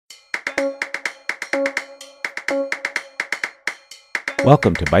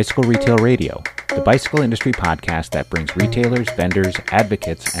Welcome to Bicycle Retail Radio, the bicycle industry podcast that brings retailers, vendors,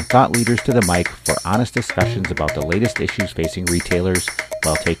 advocates, and thought leaders to the mic for honest discussions about the latest issues facing retailers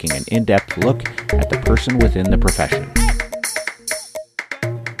while taking an in-depth look at the person within the profession.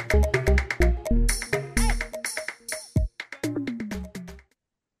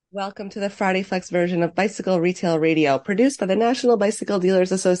 Welcome to the Friday Flex version of Bicycle Retail Radio, produced by the National Bicycle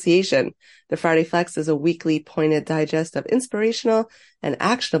Dealers Association. The Friday Flex is a weekly pointed digest of inspirational and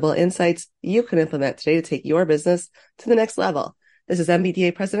actionable insights you can implement today to take your business to the next level. This is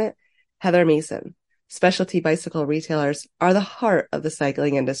NBDA President Heather Mason. Specialty bicycle retailers are the heart of the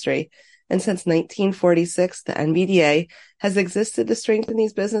cycling industry. And since 1946, the NBDA has existed to strengthen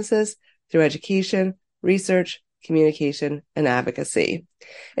these businesses through education, research, communication, and advocacy.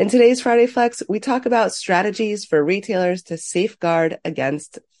 In today's Friday Flex, we talk about strategies for retailers to safeguard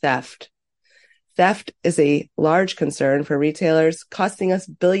against theft. Theft is a large concern for retailers, costing us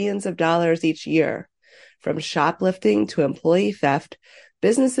billions of dollars each year. From shoplifting to employee theft,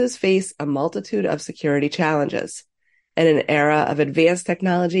 businesses face a multitude of security challenges. In an era of advanced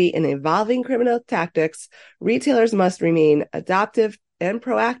technology and evolving criminal tactics, retailers must remain adaptive and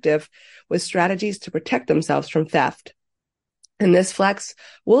proactive with strategies to protect themselves from theft. In this Flex,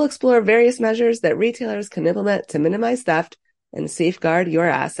 we'll explore various measures that retailers can implement to minimize theft and safeguard your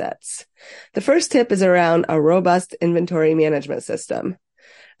assets. The first tip is around a robust inventory management system.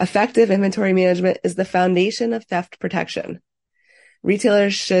 Effective inventory management is the foundation of theft protection.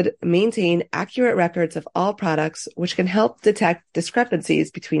 Retailers should maintain accurate records of all products, which can help detect discrepancies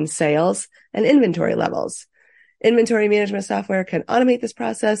between sales and inventory levels. Inventory management software can automate this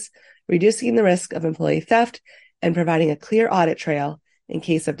process, reducing the risk of employee theft and providing a clear audit trail in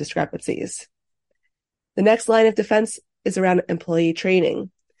case of discrepancies. The next line of defense is around employee training.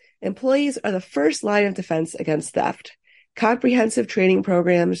 Employees are the first line of defense against theft. Comprehensive training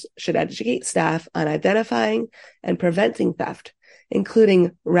programs should educate staff on identifying and preventing theft,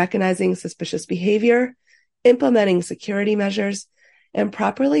 including recognizing suspicious behavior, implementing security measures, and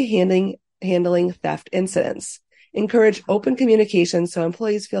properly handling theft incidents. Encourage open communication so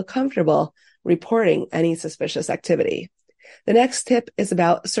employees feel comfortable reporting any suspicious activity. The next tip is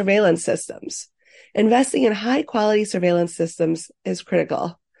about surveillance systems. Investing in high-quality surveillance systems is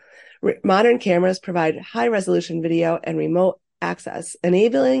critical. Modern cameras provide high-resolution video and remote access,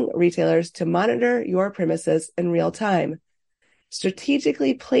 enabling retailers to monitor your premises in real time.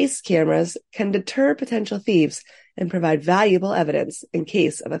 Strategically placed cameras can deter potential thieves and provide valuable evidence in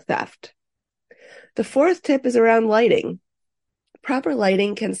case of a theft. The fourth tip is around lighting. Proper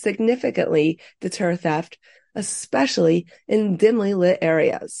lighting can significantly deter theft, especially in dimly lit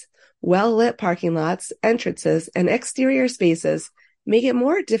areas. Well-lit parking lots, entrances, and exterior spaces make it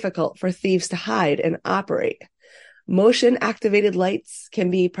more difficult for thieves to hide and operate. Motion-activated lights can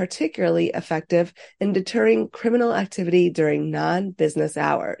be particularly effective in deterring criminal activity during non-business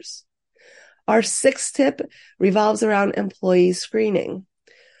hours. Our sixth tip revolves around employee screening.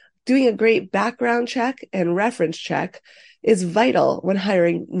 Doing a great background check and reference check is vital when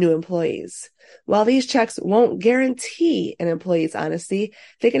hiring new employees. While these checks won't guarantee an employee's honesty,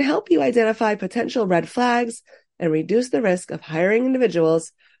 they can help you identify potential red flags and reduce the risk of hiring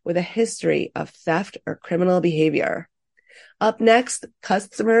individuals with a history of theft or criminal behavior. Up next,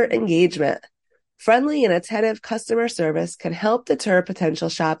 customer engagement. Friendly and attentive customer service can help deter potential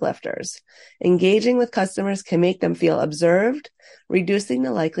shoplifters. Engaging with customers can make them feel observed, reducing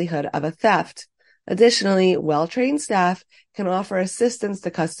the likelihood of a theft. Additionally, well-trained staff can offer assistance to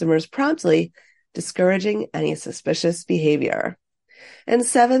customers promptly, discouraging any suspicious behavior. And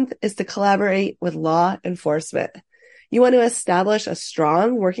seventh is to collaborate with law enforcement. You want to establish a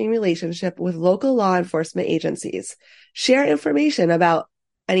strong working relationship with local law enforcement agencies. Share information about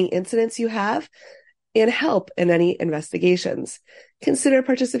any incidents you have and help in any investigations. Consider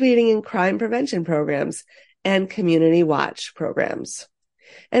participating in crime prevention programs and community watch programs.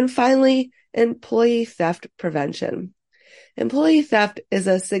 And finally, employee theft prevention. Employee theft is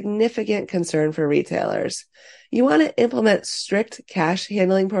a significant concern for retailers. You want to implement strict cash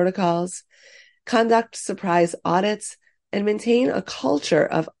handling protocols, conduct surprise audits, and maintain a culture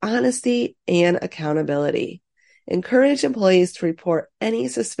of honesty and accountability. Encourage employees to report any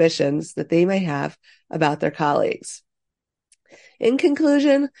suspicions that they may have about their colleagues. In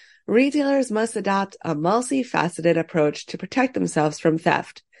conclusion, retailers must adopt a multifaceted approach to protect themselves from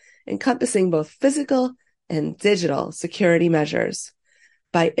theft, encompassing both physical and digital security measures.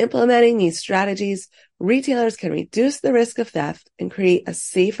 By implementing these strategies, retailers can reduce the risk of theft and create a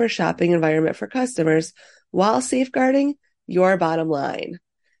safer shopping environment for customers while safeguarding your bottom line.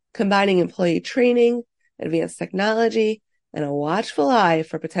 Combining employee training, advanced technology, and a watchful eye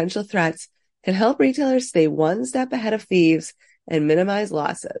for potential threats can help retailers stay one step ahead of thieves and minimize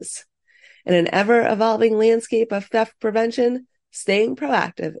losses. In an ever-evolving landscape of theft prevention, staying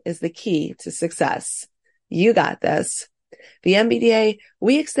proactive is the key to success. You got this. The MBDA,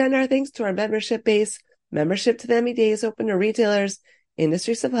 we extend our thanks to our membership base. Membership to the MBDA is open to retailers,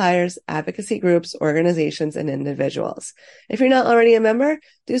 industry suppliers, advocacy groups, organizations, and individuals. If you're not already a member,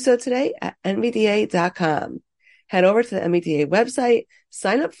 do so today at nbda.com. Head over to the MBDA website,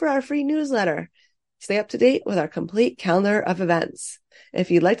 sign up for our free newsletter. Stay up to date with our complete calendar of events.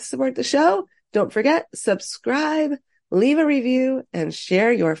 If you'd like to support the show, don't forget, subscribe, leave a review, and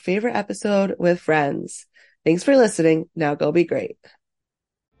share your favorite episode with friends. Thanks for listening. Now go be great.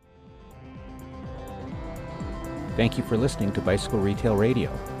 Thank you for listening to Bicycle Retail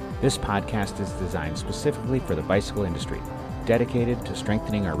Radio. This podcast is designed specifically for the bicycle industry, dedicated to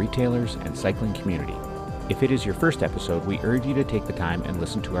strengthening our retailers and cycling community. If it is your first episode, we urge you to take the time and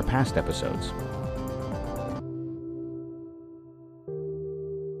listen to our past episodes.